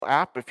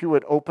app, if you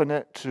would open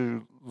it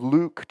to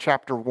Luke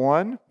chapter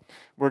 1,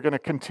 we're going to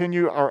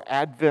continue our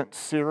Advent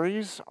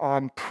series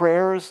on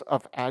prayers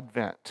of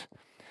Advent.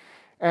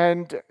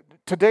 And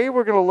today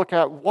we're going to look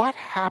at what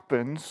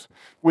happens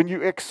when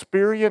you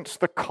experience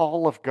the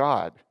call of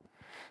God.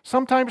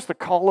 Sometimes the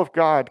call of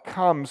God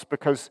comes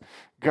because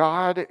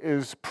God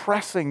is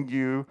pressing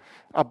you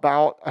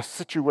about a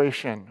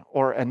situation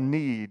or a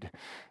need,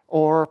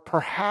 or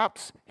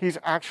perhaps He's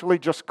actually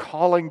just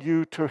calling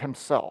you to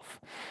Himself.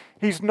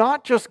 He's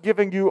not just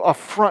giving you a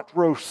front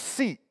row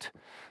seat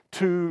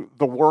to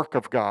the work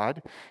of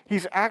God.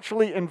 He's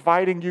actually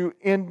inviting you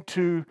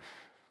into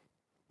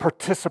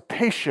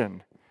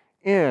participation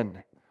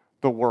in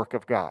the work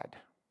of God.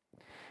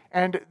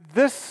 And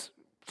this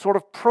sort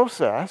of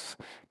process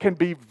can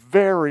be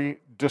very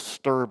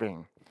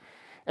disturbing.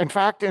 In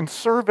fact, in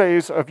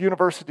surveys of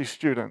university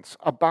students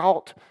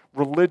about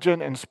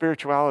religion and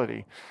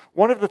spirituality,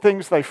 one of the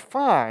things they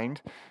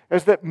find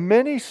is that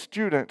many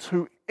students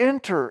who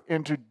enter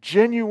into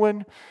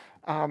genuine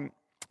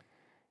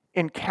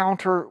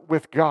encounter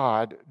with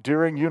God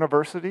during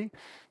university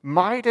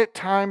might at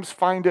times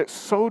find it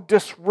so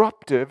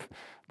disruptive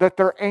that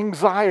their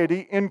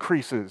anxiety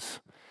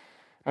increases.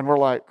 And we're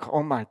like,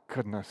 oh my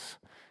goodness,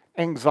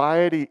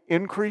 anxiety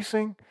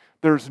increasing?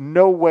 There's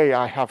no way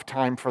I have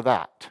time for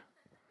that.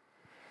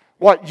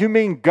 What, you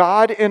mean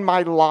God in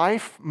my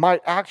life might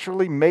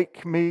actually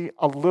make me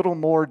a little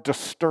more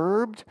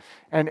disturbed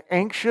and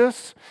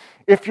anxious?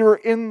 If you're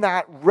in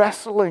that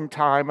wrestling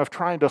time of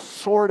trying to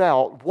sort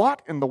out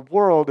what in the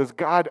world is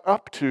God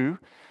up to,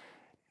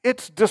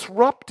 it's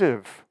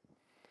disruptive.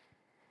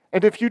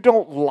 And if you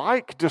don't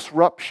like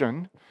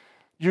disruption,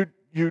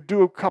 you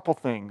do a couple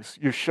things.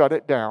 You shut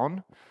it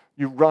down,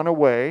 you run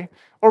away,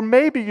 or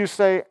maybe you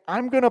say,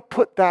 I'm going to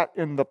put that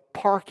in the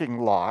parking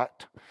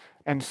lot,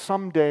 and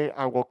someday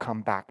I will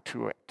come back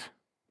to it.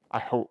 I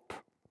hope.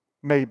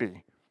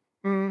 Maybe.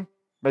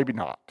 Maybe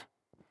not.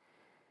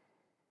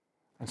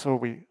 And so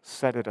we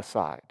set it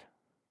aside.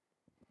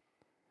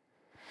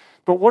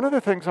 But one of the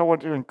things I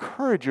want to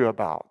encourage you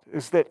about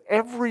is that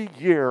every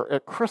year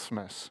at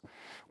Christmas,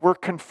 we're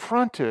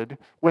confronted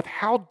with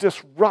how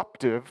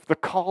disruptive the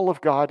call of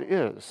God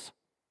is.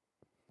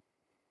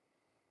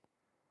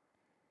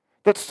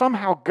 That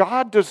somehow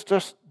God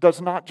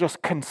does not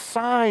just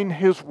consign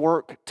His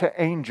work to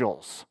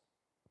angels.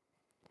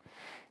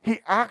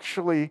 He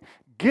actually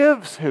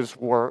gives His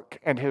work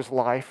and His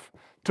life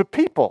to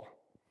people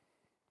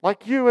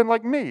like you and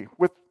like me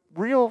with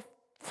real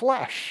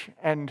flesh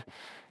and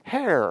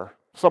hair.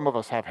 Some of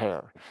us have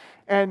hair.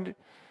 And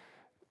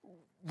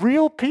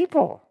real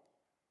people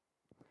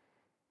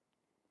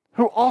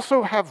who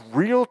also have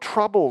real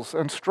troubles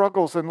and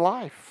struggles in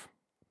life,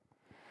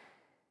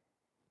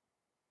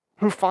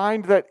 who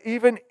find that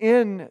even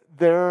in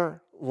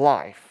their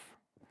life,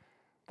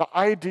 the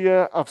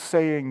idea of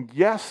saying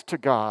yes to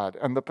God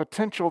and the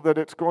potential that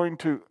it's going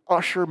to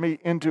usher me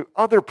into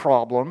other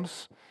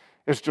problems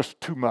is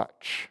just too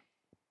much.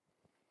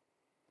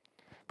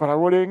 But I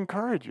want to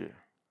encourage you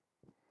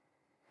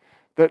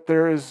that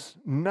there is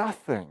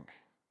nothing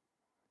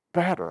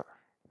better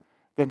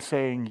than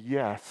saying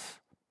yes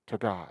to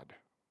God.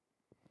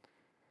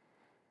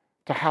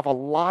 To have a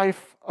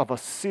life of a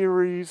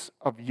series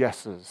of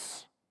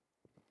yeses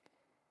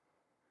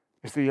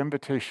is the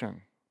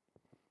invitation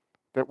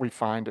that we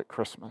find at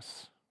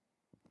Christmas.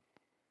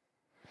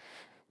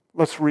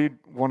 Let's read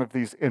one of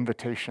these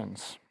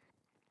invitations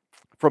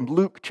from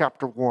Luke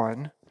chapter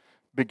 1,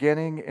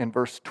 beginning in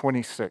verse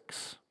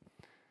 26.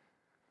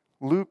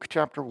 Luke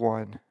chapter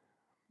 1,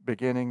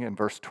 beginning in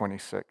verse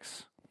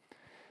 26.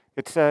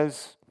 It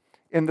says,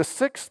 in the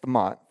 6th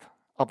month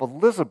of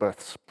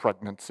Elizabeth's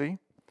pregnancy,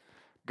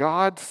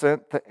 God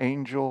sent the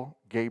angel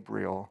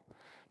Gabriel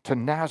to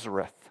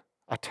Nazareth,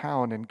 a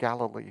town in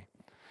Galilee,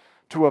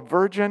 to a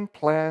virgin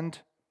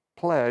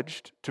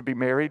pledged to be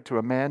married to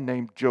a man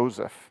named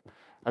Joseph,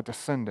 a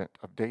descendant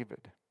of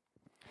David.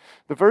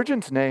 The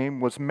virgin's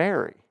name was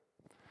Mary,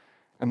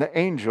 and the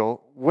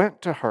angel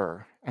went to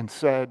her and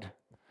said,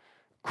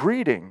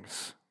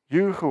 greetings,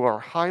 you who are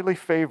highly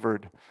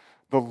favored,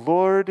 the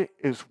Lord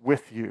is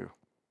with you.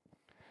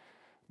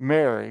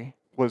 Mary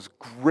was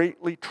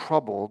greatly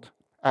troubled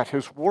at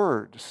his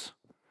words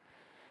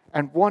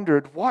and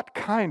wondered what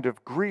kind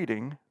of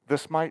greeting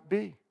this might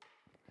be.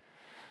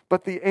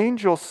 But the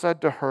angel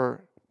said to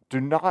her, do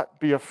not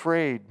be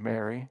afraid,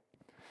 Mary.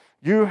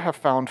 You have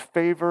found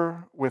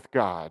favor with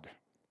God.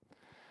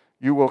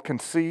 You will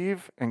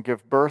conceive and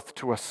give birth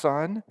to a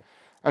son,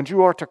 and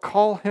you are to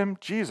call him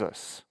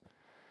Jesus.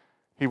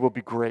 He will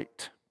be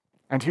great,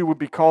 and he will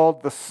be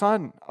called the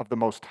Son of the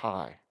Most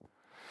High.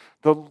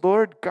 The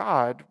Lord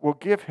God will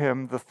give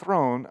him the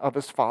throne of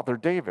his father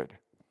David,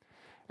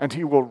 and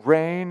he will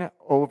reign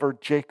over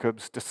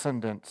Jacob's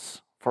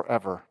descendants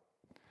forever.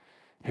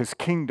 His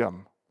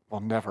kingdom will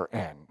never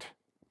end.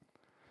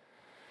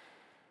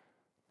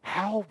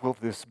 How will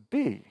this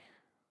be?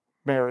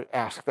 Mary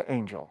asked the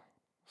angel,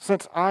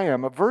 since I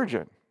am a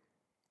virgin.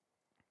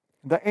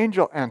 The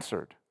angel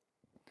answered,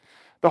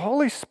 the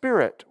Holy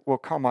Spirit will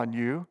come on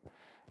you,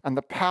 and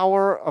the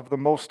power of the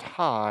Most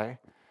High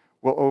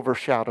will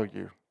overshadow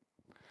you.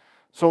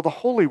 So the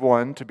Holy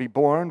One to be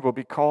born will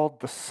be called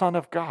the Son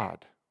of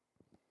God.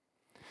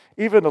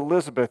 Even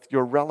Elizabeth,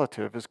 your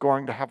relative, is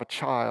going to have a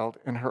child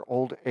in her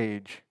old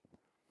age.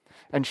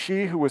 And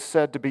she who was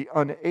said to be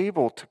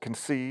unable to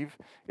conceive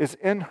is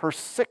in her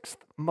 6th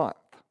month.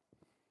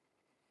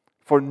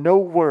 For no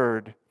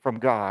word from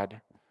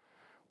God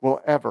will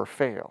ever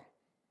fail.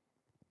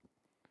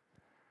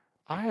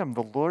 I am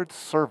the Lord's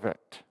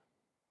servant,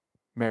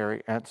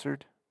 Mary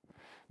answered.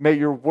 May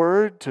your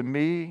word to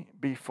me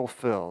be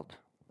fulfilled.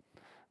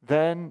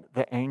 Then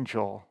the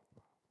angel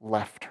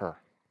left her.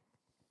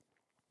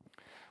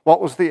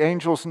 What was the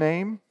angel's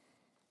name?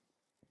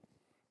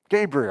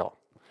 Gabriel.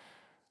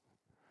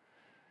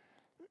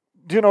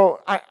 Do you know,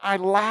 I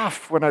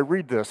laugh when I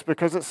read this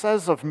because it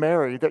says of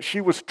Mary that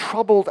she was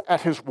troubled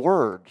at his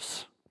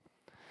words.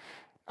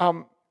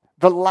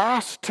 The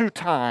last 2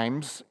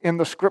 times in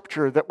the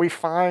scripture that we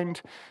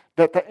find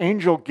that the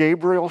angel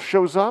Gabriel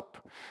shows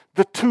up,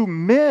 the 2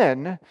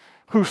 men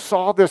who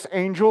saw this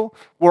angel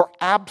were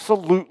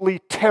absolutely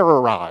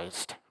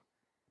terrorized.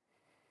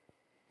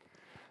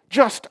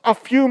 Just a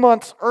few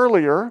months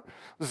earlier,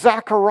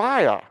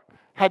 Zechariah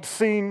had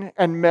seen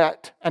and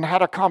met and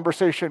had a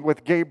conversation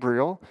with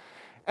Gabriel,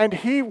 and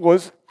he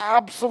was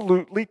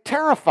absolutely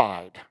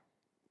terrified.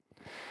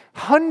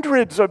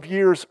 Hundreds of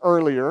years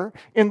earlier,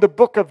 in the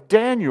book of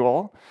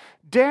Daniel,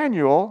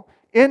 Daniel,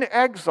 in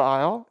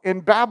exile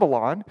in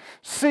Babylon,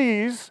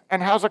 sees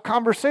and has a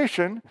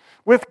conversation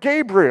with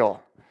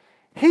Gabriel.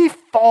 He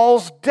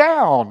falls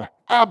down,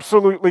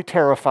 absolutely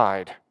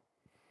terrified.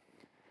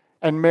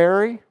 And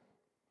Mary,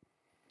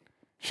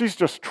 she's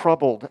just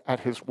troubled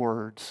at his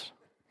words.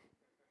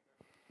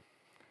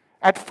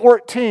 At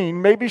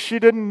 14, maybe she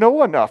didn't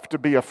know enough to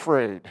be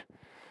afraid.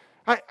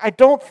 I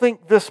don't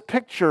think this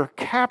picture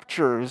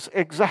captures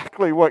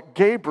exactly what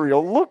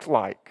Gabriel looked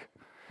like.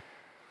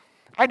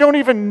 I don't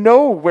even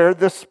know where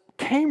this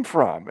came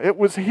from. It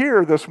was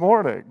here this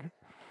morning.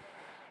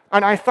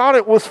 And I thought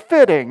it was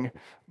fitting,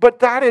 but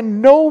that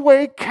in no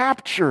way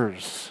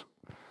captures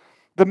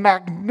the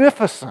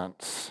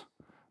magnificence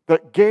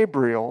that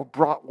Gabriel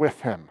brought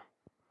with him.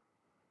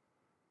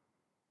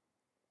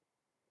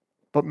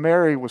 But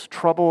Mary was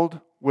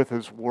troubled with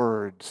his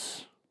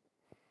words.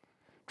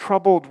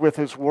 Troubled with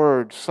his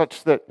words,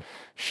 such that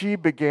she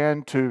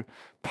began to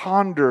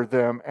ponder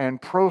them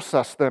and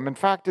process them. In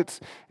fact,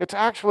 it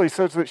actually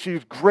says that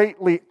she's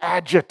greatly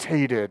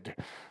agitated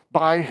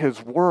by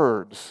his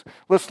words.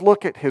 Let's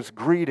look at his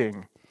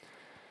greeting.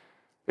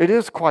 It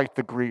is quite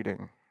the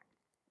greeting.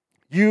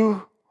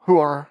 You who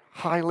are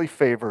highly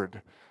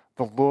favored,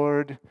 the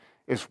Lord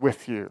is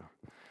with you.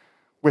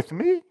 With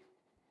me?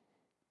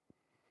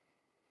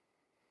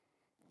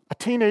 A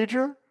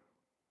teenager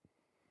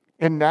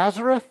in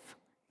Nazareth,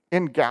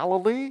 in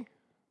Galilee,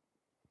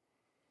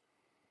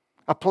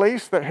 a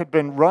place that had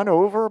been run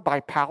over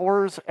by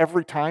powers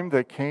every time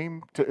they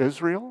came to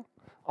Israel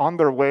on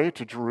their way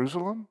to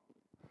Jerusalem.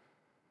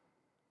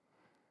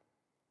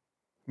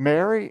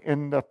 Mary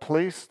in a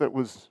place that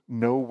was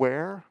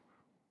nowhere,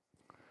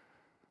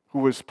 who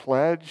was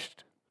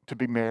pledged to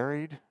be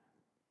married,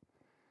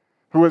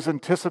 who was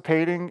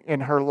anticipating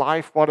in her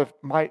life what it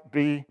might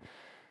be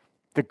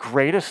the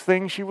greatest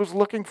thing she was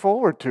looking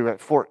forward to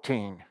at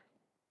 14.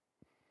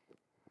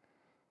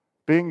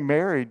 Being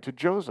married to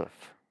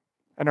Joseph,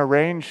 an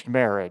arranged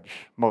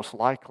marriage, most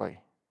likely.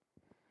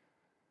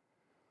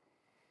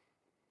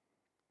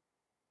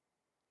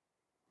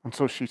 And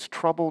so she's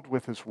troubled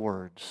with his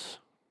words.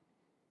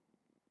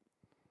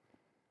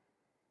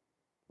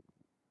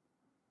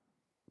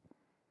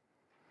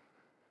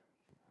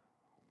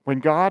 When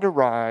God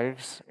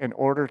arrives in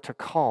order to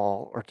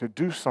call or to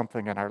do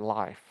something in our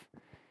life,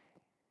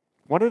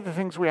 one of the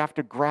things we have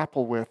to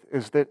grapple with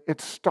is that it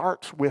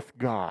starts with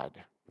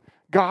God.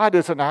 God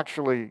isn't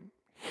actually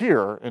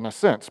here in a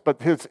sense,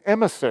 but his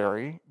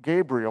emissary,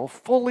 Gabriel,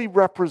 fully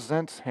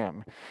represents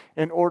him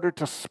in order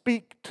to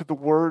speak to the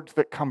words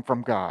that come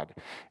from God.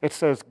 It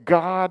says,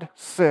 God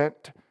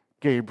sent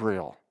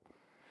Gabriel.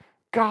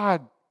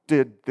 God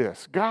did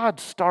this. God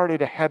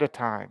started ahead of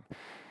time.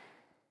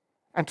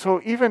 And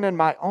so even in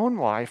my own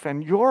life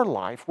and your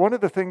life, one of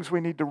the things we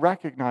need to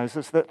recognize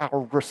is that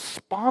our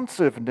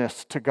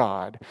responsiveness to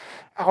God,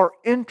 our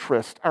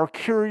interest, our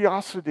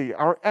curiosity,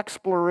 our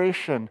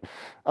exploration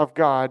of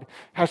God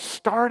has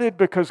started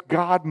because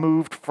God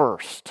moved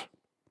first.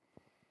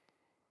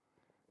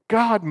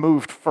 God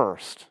moved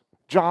first.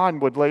 John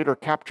would later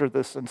capture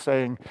this in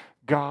saying,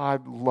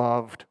 God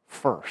loved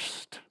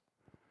first.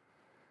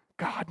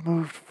 God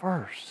moved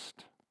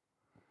first.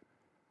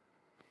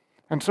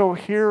 And so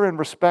here in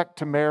respect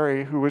to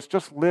Mary, who was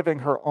just living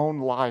her own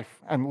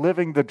life and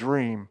living the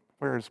dream.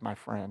 Where is my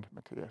friend,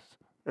 Matthias?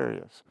 There he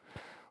is.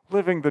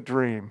 Living the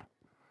dream.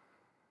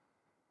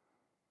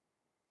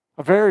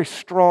 A very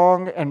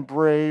strong and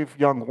brave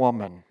young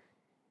woman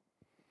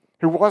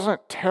who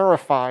wasn't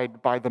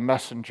terrified by the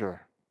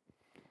messenger,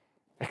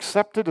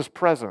 accepted his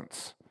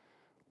presence,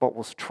 but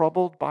was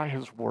troubled by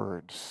his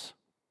words.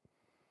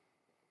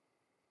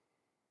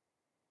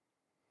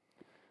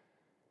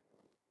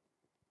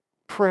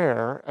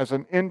 prayer as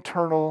an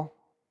internal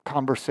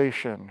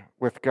conversation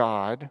with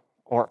God,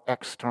 or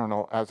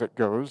external as it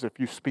goes, if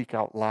you speak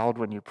out loud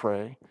when you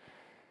pray,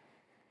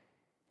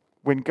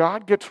 when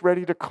God gets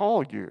ready to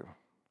call you,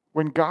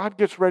 when God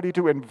gets ready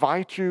to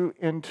invite you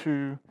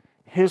into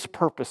His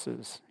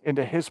purposes,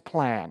 into His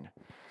plan,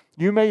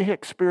 you may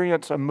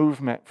experience a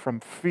movement from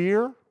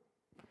fear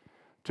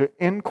to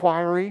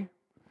inquiry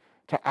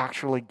to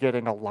actually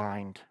getting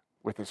aligned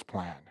with His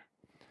plan.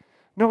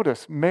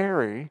 Notice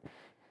Mary,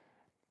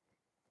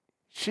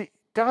 she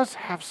does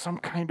have some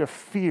kind of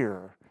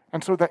fear.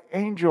 And so the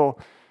angel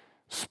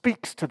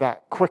speaks to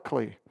that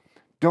quickly.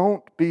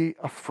 Don't be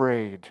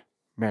afraid,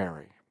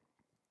 Mary.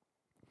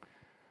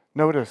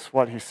 Notice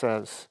what he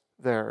says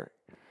there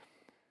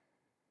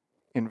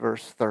in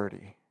verse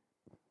 30.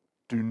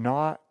 Do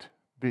not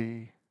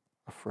be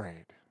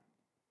afraid.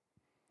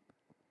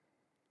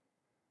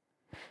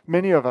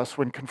 Many of us,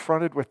 when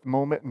confronted with the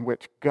moment in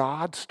which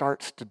God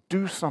starts to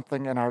do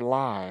something in our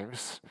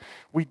lives,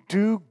 we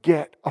do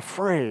get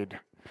afraid.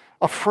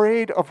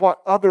 Afraid of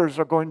what others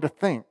are going to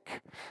think.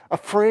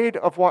 Afraid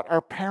of what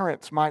our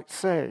parents might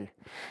say.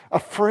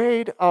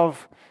 Afraid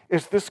of,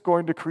 is this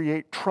going to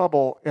create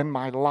trouble in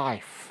my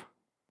life?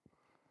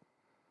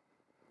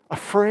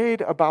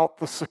 Afraid about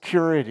the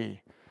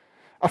security.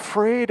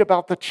 Afraid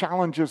about the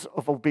challenges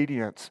of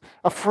obedience.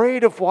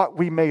 Afraid of what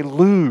we may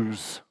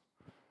lose.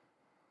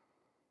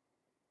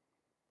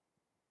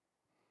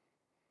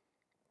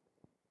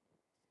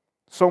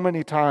 So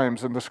many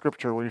times in the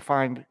scripture we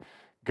find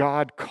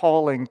God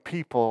calling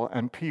people,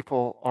 and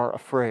people are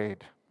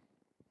afraid.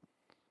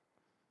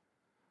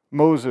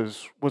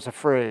 Moses was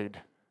afraid.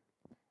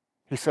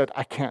 He said,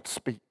 I can't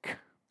speak.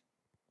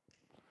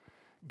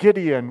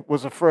 Gideon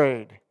was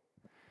afraid.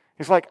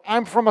 He's like,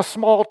 I'm from a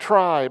small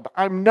tribe.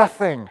 I'm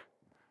nothing.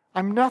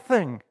 I'm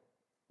nothing.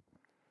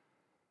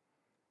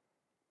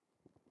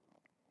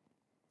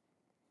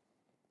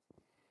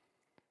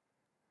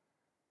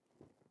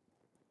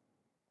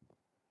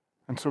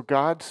 And so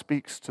God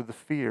speaks to the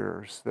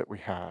fears that we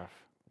have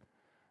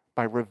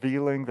by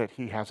revealing that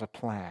He has a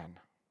plan.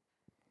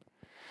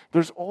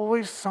 There's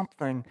always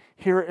something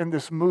here in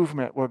this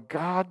movement where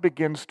God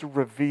begins to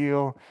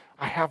reveal,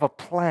 I have a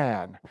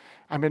plan.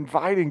 I'm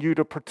inviting you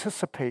to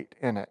participate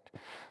in it.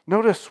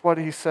 Notice what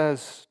He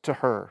says to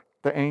her,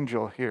 the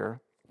angel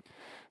here.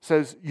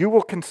 Says, you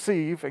will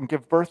conceive and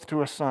give birth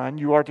to a son.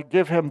 You are to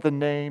give him the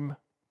name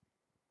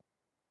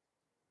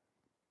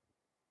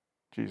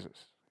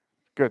Jesus.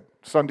 Good.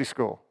 Sunday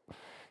school.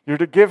 You're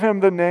to give him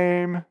the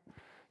name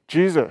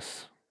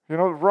Jesus. You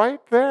know, right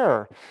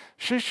there.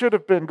 She should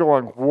have been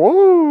going,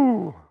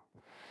 whoa.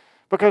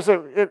 Because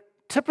it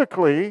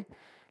typically,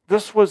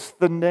 this was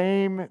the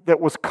name that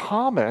was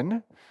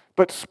common,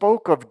 but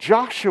spoke of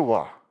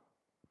Joshua.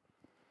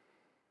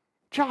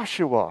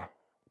 Joshua.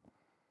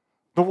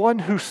 The one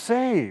who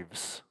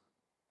saves.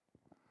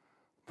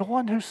 The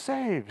one who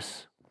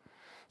saves.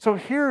 So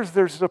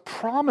there's a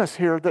promise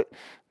here that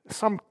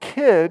some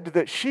kid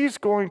that she's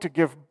going to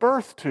give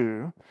birth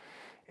to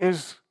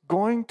is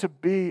going to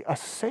be a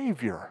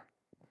savior.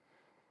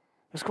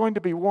 Is going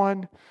to be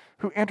one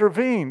who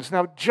intervenes.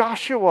 Now,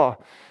 Joshua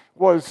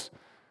was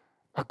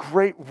a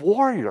great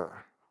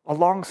warrior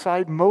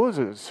alongside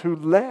Moses, who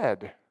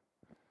led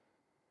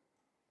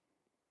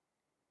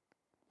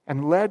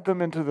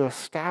them into the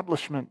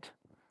establishment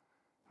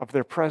of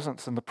their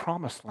presence in the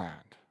promised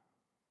land.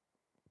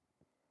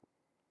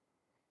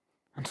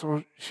 And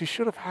so she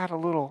should have had a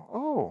little,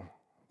 oh,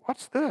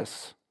 what's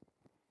this?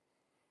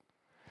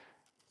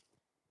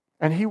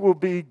 And he will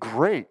be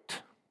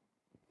great.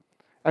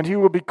 And he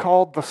will be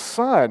called the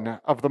Son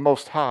of the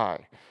Most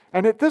High.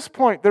 And at this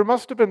point, there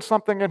must have been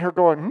something in her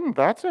going,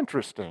 that's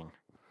interesting.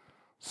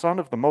 Son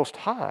of the Most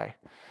High.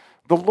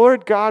 The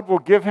Lord God will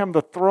give him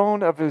the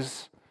throne of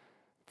his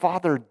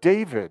father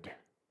David.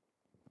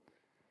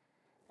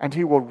 And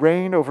he will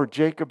reign over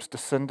Jacob's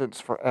descendants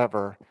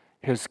forever.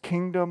 His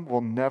kingdom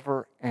will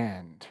never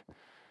end.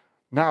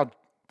 Now,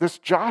 this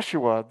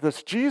Joshua,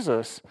 this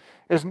Jesus,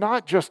 is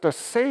not just a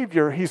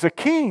savior, he's a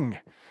king.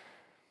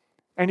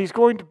 And he's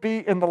going to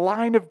be in the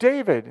line of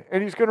David,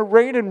 and he's going to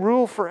reign and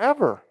rule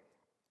forever.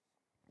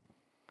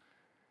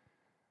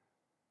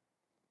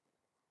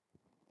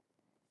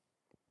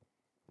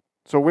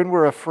 So when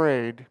we're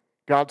afraid,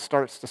 God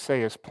starts to say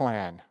his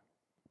plan.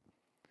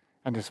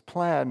 And his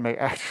plan may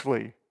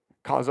actually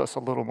cause us a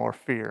little more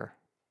fear.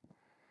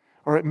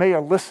 Or it may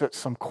elicit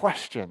some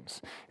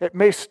questions. It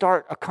may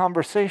start a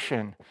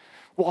conversation.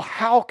 Well,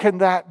 how can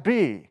that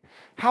be?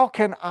 How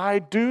can I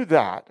do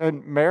that?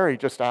 And Mary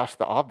just asked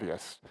the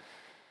obvious.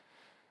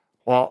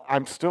 Well,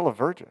 I'm still a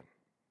virgin.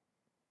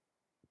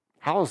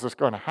 How is this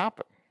going to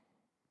happen?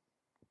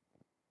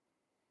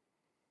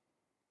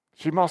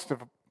 She must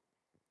have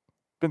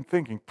been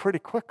thinking pretty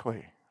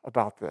quickly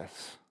about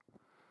this.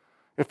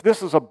 If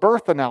this is a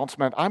birth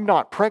announcement, I'm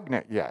not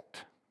pregnant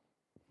yet.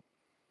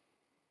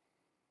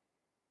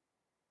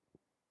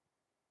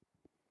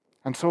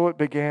 And so it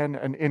began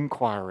an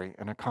inquiry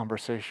and a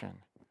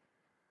conversation.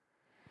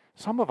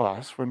 Some of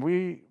us, when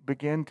we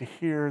begin to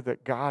hear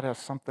that God has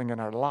something in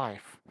our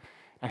life,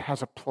 and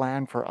has a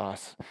plan for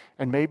us,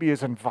 and maybe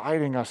is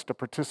inviting us to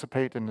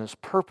participate in his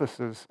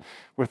purposes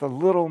with a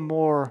little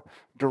more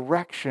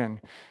direction,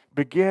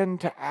 begin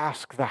to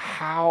ask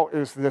how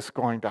is this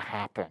going to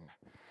happen?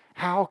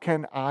 How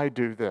can I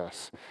do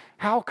this?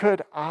 How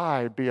could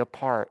I be a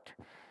part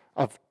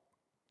of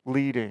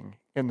leading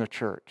in the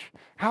church?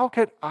 How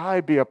could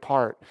I be a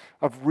part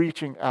of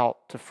reaching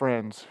out to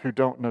friends who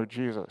don't know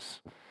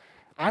Jesus?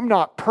 I'm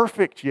not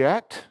perfect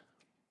yet.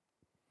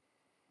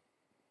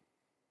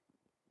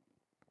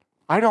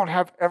 I don't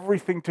have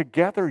everything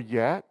together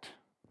yet.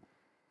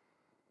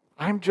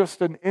 I'm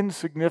just an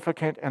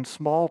insignificant and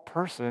small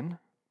person.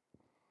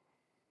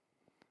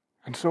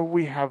 And so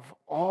we have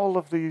all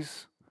of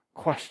these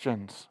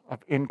questions of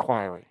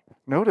inquiry.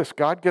 Notice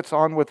God gets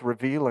on with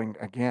revealing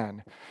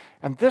again.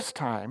 And this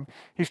time,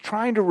 he's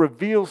trying to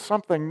reveal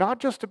something not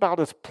just about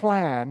his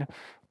plan,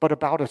 but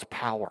about his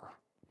power.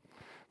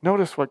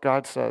 Notice what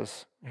God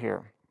says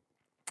here,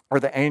 or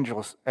the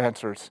angel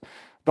answers,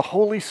 "The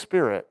Holy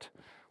Spirit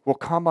will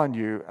come on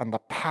you, and the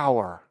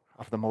power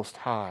of the Most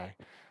High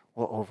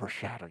will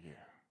overshadow you."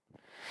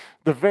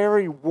 The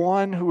very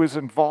one who is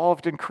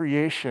involved in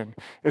creation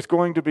is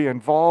going to be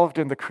involved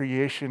in the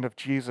creation of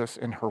Jesus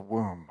in her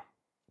womb.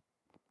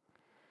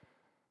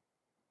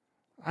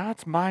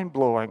 That's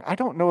mind-blowing. I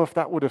don't know if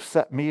that would have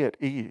set me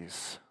at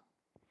ease.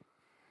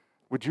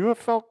 Would you have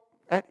felt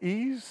at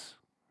ease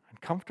and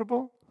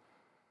comfortable?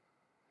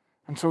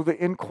 And so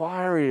the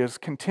inquiry is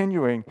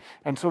continuing.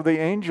 And so the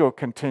angel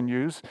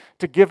continues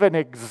to give an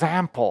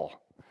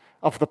example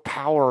of the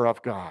power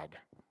of God.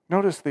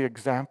 Notice the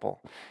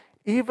example.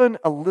 Even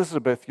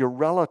Elizabeth, your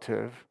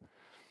relative,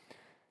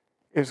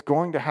 is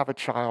going to have a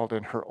child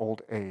in her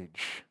old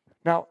age.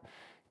 Now,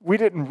 we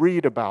didn't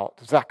read about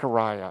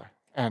Zechariah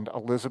and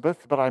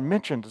Elizabeth, but I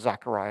mentioned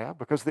Zechariah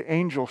because the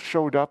angel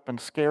showed up and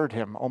scared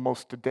him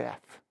almost to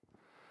death.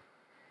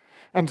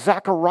 And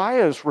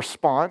Zechariah's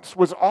response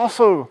was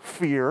also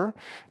fear,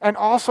 and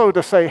also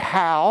to say,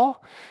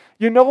 how?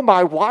 You know,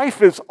 my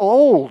wife is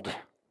old.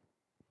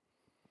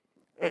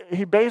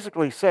 He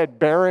basically said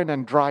barren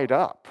and dried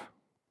up.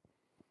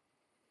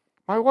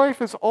 My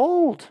wife is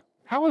old.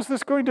 How is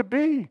this going to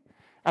be?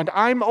 And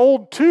I'm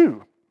old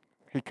too,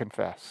 he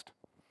confessed.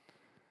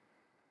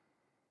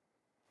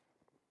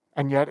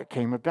 And yet it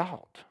came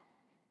about.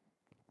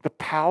 The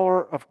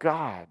power of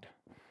God.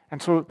 And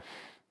so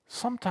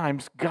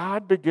sometimes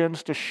God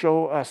begins to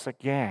show us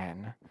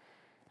again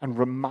and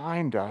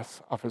remind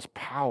us of his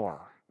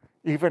power,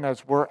 even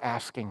as we're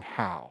asking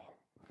how.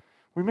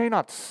 We may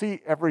not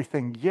see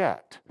everything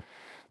yet,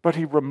 but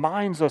he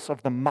reminds us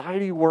of the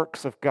mighty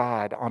works of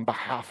God on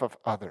behalf of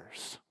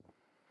others.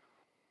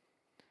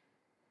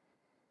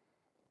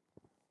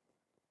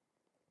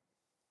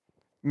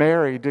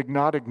 Mary did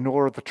not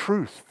ignore the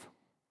truth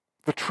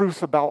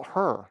about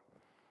her.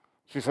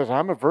 She says,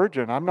 I'm a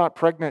virgin. I'm not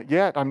pregnant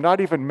yet. I'm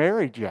not even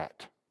married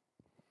yet.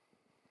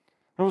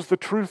 It was the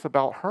truth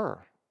about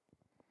her.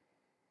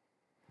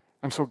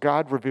 And so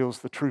God reveals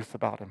the truth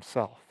about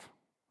himself.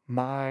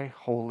 My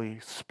Holy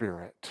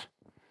Spirit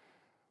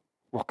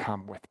will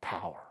come with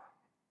power.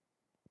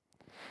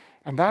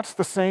 And that's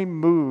the same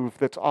move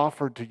that's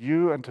offered to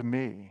you and to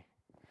me.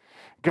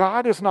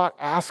 God is not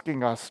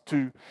asking us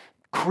to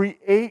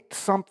create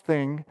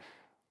something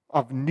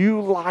of new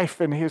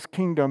life in his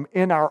kingdom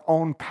in our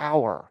own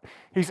power.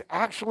 He's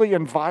actually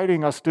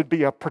inviting us to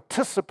be a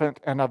participant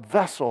and a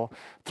vessel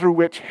through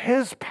which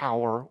his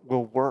power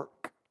will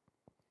work.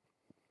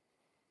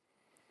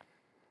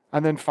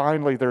 And then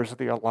finally, there's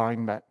the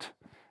alignment.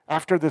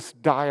 After this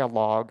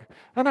dialogue,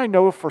 and I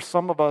know for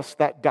some of us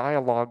that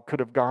dialogue could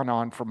have gone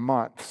on for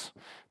months.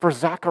 For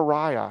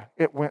Zechariah,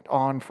 it went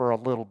on for a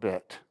little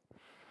bit.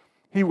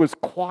 He was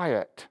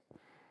quiet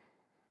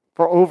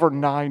for over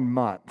 9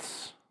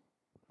 months.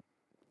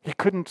 He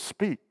couldn't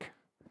speak.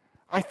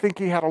 I think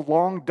he had a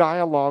long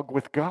dialogue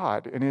with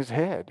God in his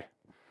head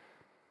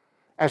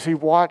as he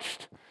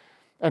watched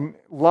and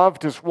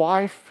loved his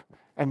wife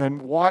and then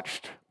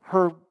watched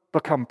her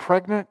become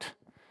pregnant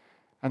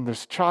and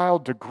this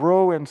child to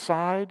grow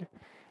inside,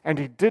 and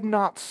he did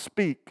not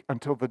speak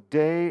until the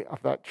day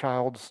of that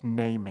child's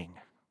naming.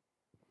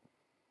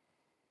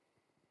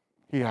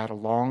 He had a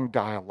long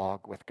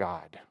dialogue with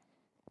God.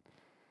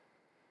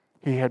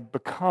 He had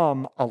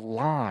become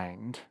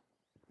aligned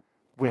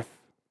with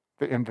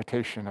the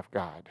invitation of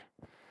God.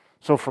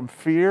 So from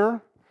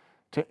fear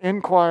to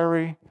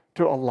inquiry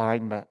to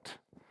alignment,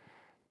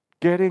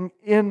 getting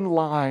in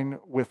line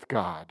with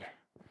God.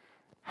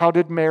 How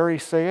did Mary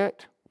say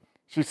it?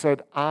 She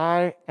said,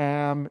 I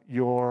am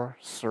your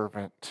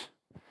servant.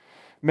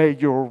 May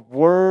your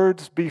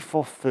words be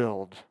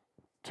fulfilled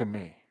to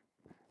me,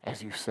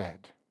 as you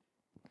said.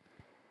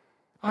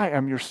 I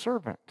am your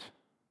servant.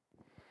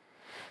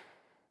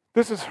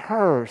 This is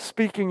her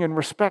speaking in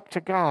respect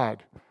to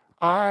God.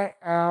 I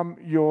am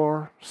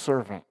your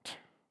servant.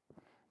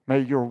 May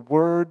your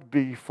word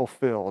be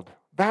fulfilled.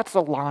 That's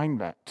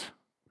alignment.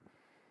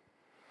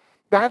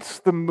 That's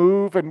the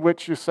move in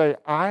which you say,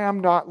 I am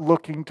not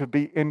looking to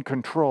be in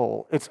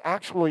control. It's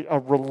actually a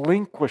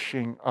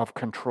relinquishing of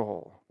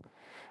control.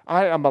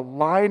 I am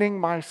aligning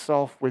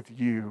myself with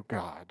you,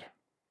 God.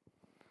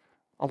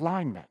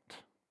 Alignment.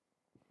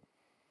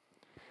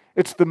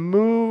 It's the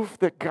move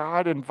that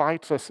God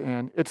invites us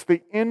in. It's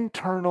the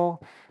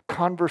internal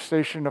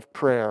conversation of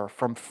prayer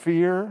from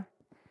fear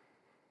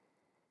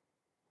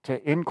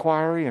to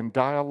inquiry and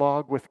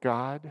dialogue with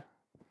God,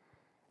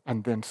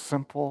 and then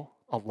simple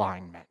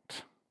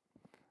alignment.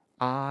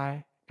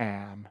 I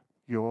am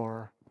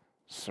your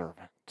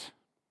servant.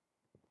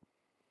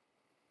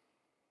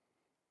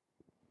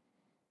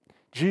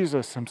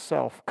 Jesus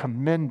himself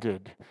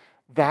commended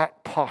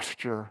that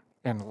posture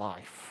in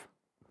life.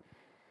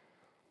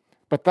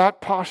 But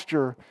that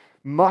posture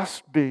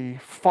must be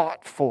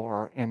fought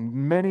for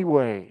in many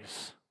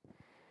ways.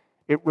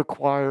 It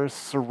requires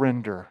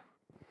surrender.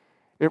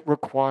 It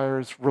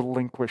requires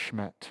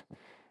relinquishment.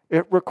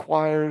 It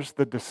requires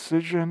the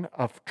decision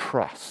of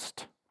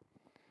trust.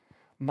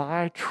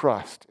 My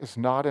trust is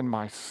not in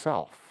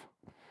myself,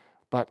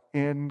 but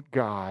in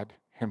God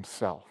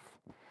himself.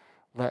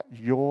 Let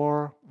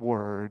your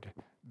word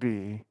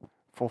be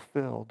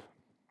fulfilled.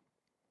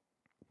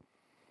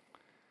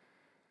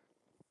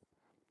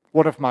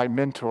 One of my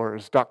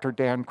mentors, Dr.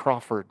 Dan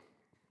Crawford,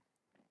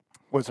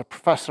 was a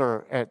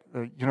professor at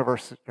the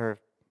university or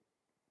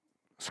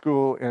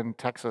school in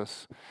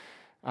Texas,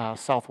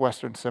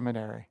 Southwestern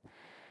Seminary.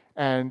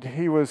 And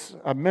he was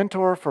a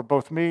mentor for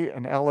both me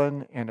and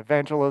Ellen in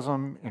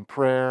evangelism, in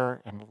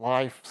prayer, in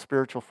life,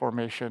 spiritual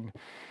formation.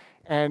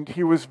 And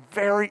he was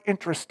very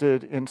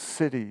interested in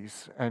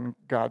cities and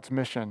God's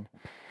mission.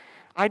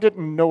 I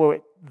didn't know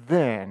it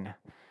then,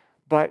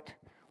 but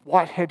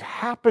what had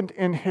happened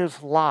in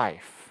his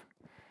life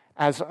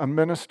as a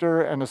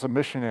minister and as a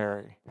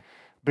missionary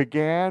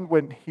began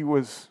when he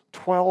was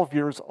 12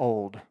 years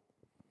old,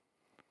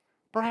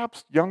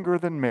 perhaps younger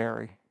than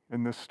Mary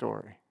in this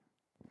story.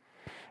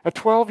 At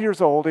 12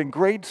 years old, in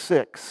grade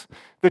 6,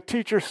 the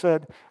teacher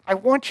said, I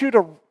want you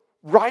to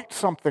write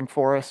something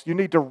for us. You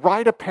need to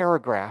write a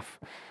paragraph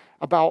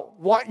about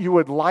what you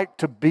would like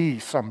to be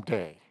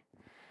someday.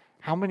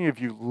 How many of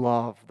you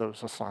love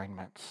those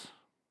assignments?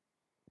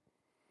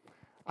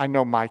 I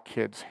know my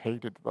kids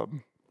hated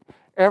them.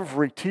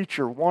 Every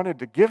teacher wanted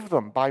to give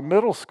them by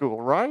middle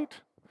school, right?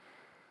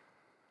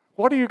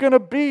 What are you going to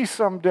be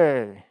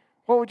someday?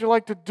 What would you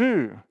like to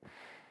do?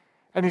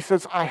 And he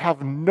says, I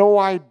have no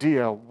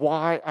idea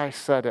why I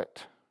said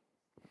it.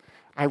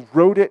 I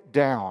wrote it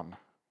down.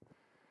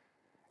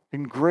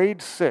 In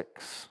grade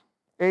 6,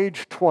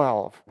 age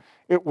 12,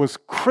 it was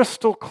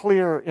crystal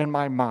clear in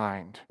my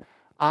mind.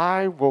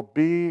 I will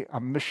be a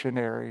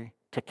missionary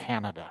to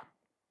Canada.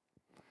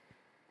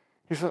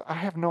 He says, I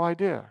have no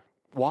idea.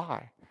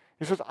 Why?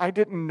 He says, I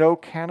didn't know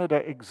Canada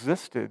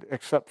existed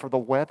except for the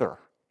weather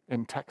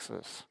in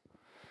Texas.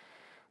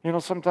 You know,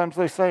 sometimes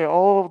they say,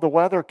 oh, the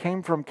weather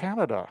came from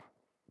Canada.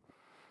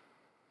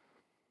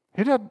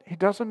 He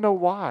doesn't know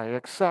why,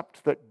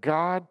 except that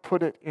God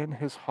put it in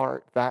his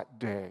heart that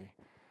day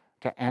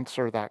to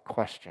answer that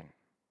question.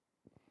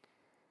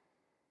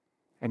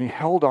 And he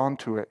held on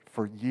to it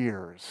for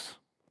years,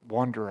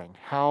 wondering,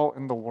 how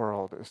in the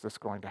world is this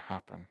going to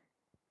happen?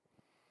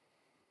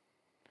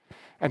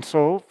 And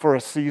so, for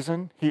a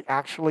season, he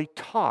actually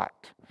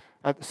taught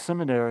at the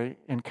seminary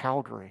in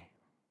Calgary.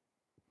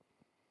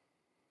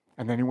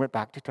 And then he went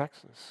back to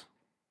Texas.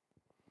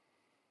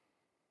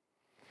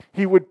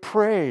 He would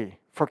pray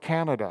for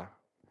Canada.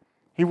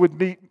 He would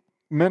meet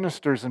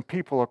ministers and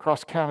people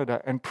across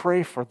Canada and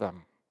pray for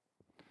them.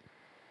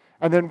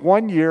 And then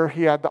one year,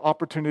 he had the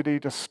opportunity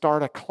to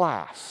start a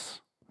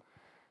class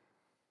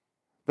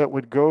that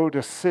would go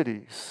to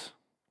cities.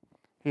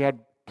 He had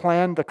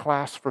planned the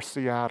class for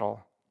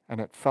Seattle, and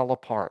it fell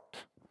apart.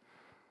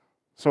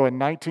 So in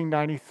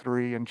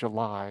 1993, in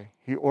July,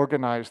 he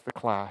organized the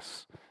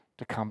class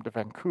to come to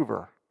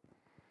Vancouver.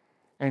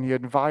 And he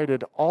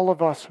invited all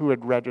of us who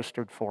had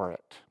registered for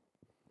it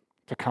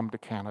to come to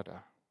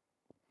Canada.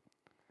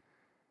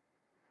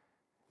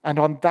 And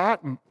on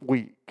that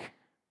week,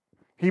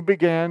 he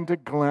began to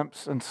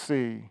glimpse and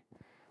see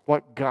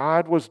what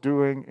God was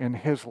doing in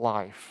his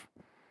life.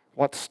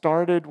 What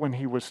started when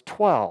he was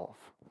 12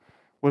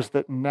 was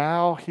that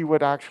now he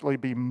would actually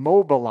be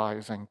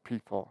mobilizing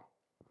people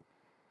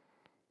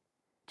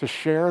to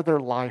share their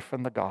life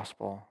in the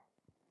gospel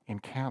in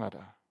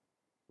Canada.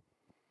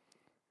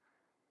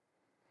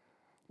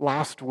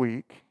 Last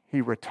week, he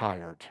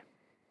retired.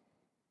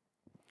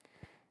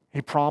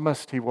 He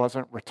promised he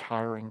wasn't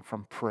retiring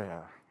from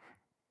prayer,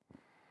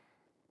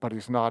 but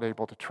he's not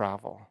able to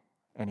travel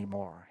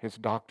anymore. His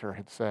doctor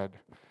had said,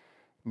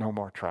 no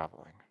more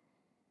traveling.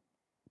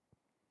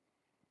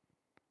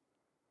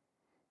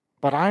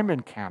 But I'm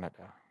in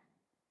Canada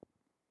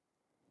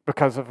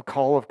because of a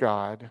call of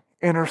God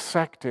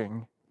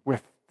intersecting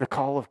with the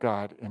call of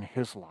God in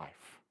his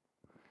life.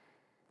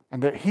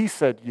 And that he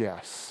said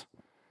yes.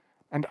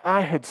 And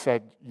I had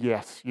said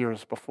yes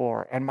years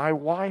before. And my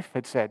wife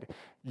had said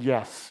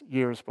yes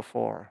years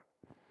before.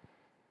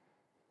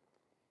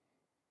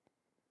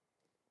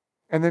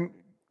 And then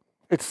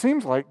it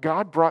seems like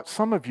God brought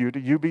some of you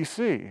to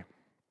UBC.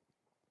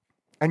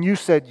 And you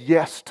said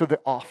yes to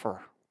the offer.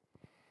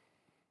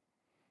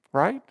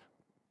 right?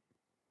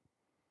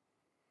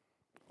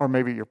 Or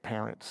maybe your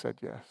parents said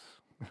yes.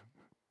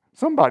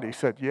 Somebody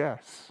said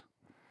yes.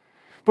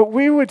 But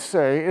we would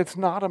say it's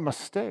not a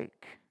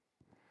mistake.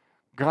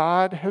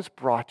 God has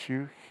brought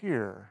you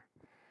here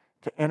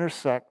to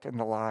intersect in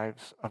the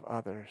lives of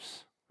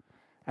others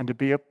and to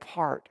be a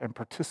part and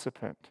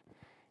participant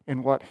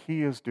in what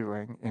He is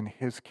doing in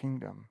His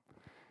kingdom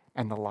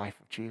and the life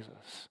of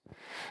Jesus.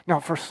 Now,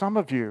 for some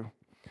of you,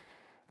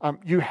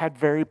 you had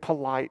very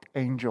polite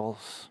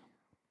angels,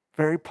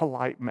 very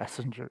polite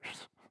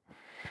messengers.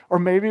 Or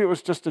maybe it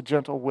was just a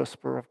gentle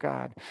whisper of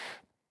God.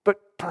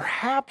 But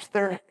perhaps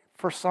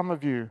for some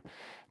of you,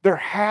 there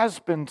has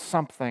been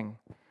something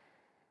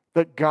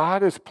that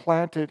God has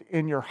planted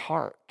in your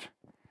heart.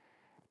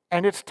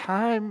 And it's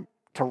time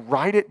to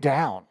write it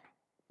down.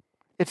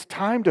 It's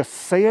time to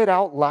say it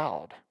out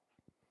loud.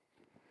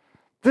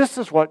 This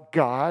is what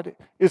God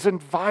is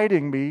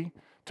inviting me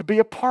to be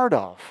a part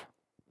of.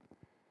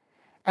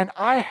 And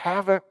I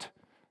haven't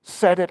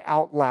said it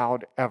out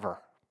loud ever.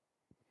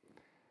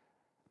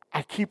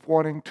 I keep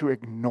wanting to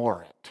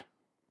ignore it.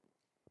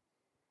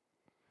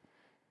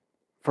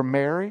 For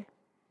Mary,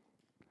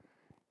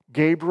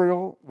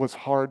 Gabriel was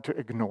hard to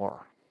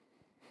ignore.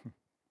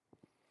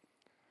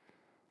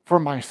 For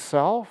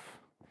myself,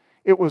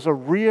 it was a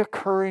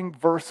reoccurring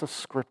verse of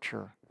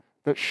Scripture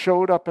that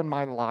showed up in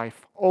my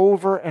life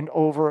over and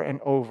over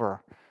and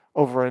over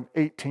an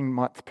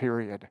 18-month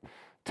period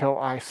till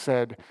I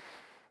said,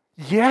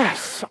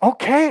 yes,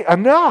 okay,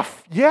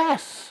 enough,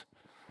 yes.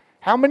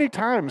 How many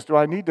times do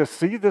I need to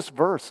see this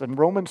verse in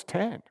Romans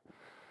 10?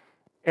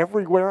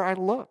 Everywhere I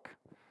look,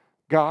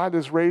 God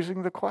is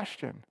raising the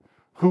question,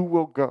 who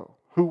will go?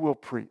 Who will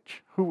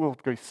preach? Who will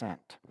be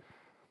sent?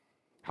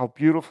 How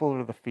beautiful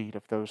are the feet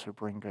of those who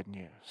bring good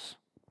news.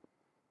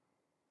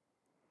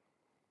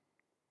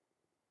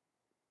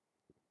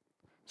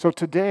 So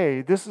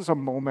today, this is a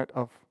moment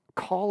of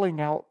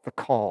calling out the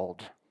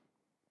called.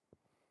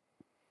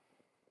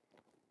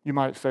 You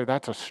might say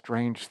that's a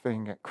strange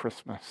thing at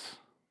Christmas.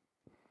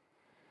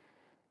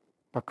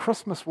 But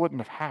Christmas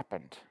wouldn't have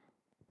happened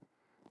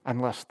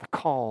unless the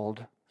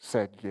called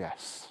said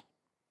yes.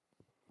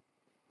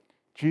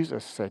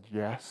 Jesus said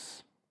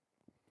yes.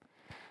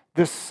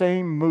 This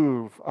same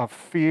move of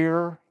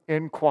fear,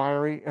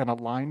 inquiry, and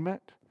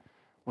alignment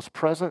was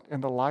present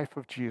in the life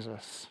of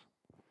Jesus.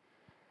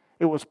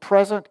 It was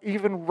present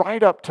even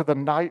right up to the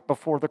night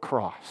before the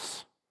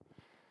cross,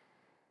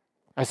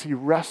 as he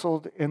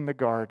wrestled in the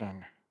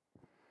garden,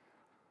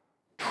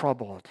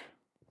 troubled,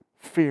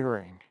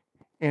 fearing,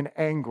 in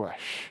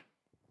anguish,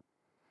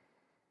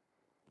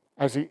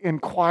 as he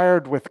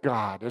inquired with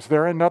God, is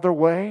there another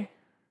way?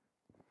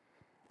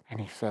 And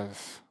he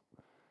says,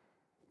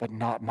 but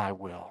not my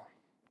will.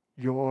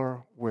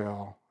 Your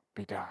will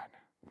be done.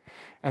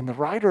 And the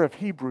writer of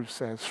Hebrews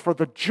says, for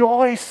the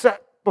joy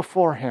set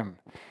before him,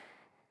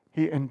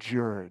 he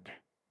endured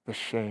the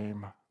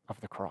shame of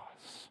the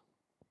cross.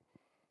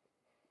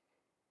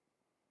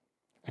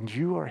 And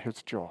you are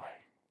his joy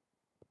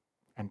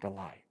and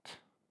delight.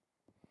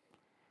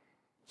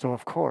 So,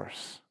 of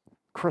course,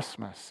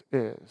 Christmas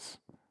is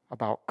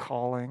about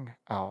calling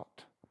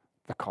out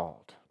the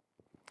called.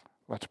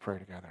 Let's pray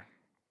together.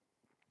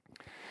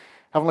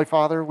 Heavenly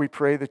Father, we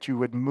pray that you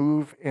would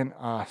move in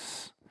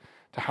us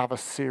to have a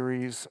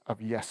series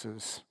of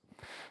yeses.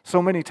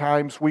 So many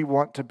times we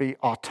want to be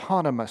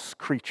autonomous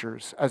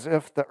creatures, as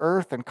if the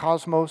earth and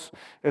cosmos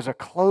is a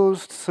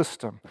closed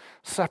system,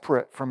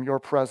 separate from your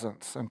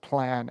presence and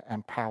plan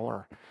and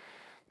power.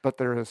 But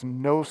there is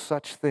no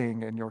such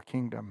thing in your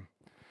kingdom.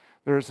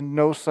 There is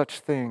no such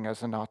thing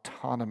as an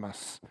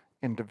autonomous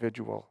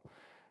individual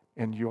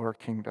in your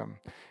kingdom.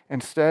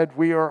 Instead,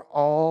 we are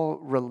all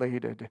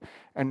related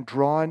and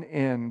drawn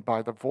in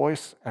by the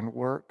voice and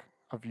work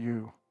of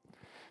you.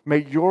 May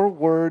your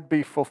word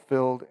be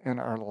fulfilled in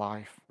our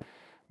life.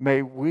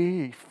 May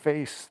we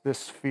face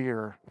this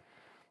fear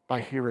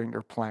by hearing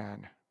your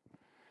plan.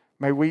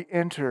 May we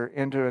enter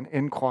into an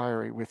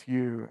inquiry with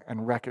you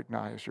and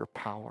recognize your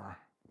power.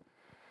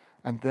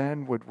 And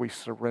then would we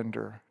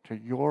surrender to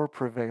your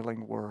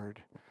prevailing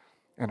word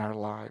in our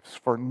lives.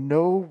 For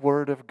no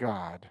word of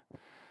God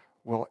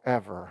will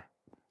ever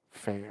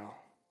fail.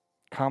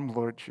 Come,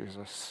 Lord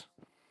Jesus.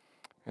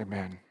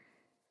 Amen.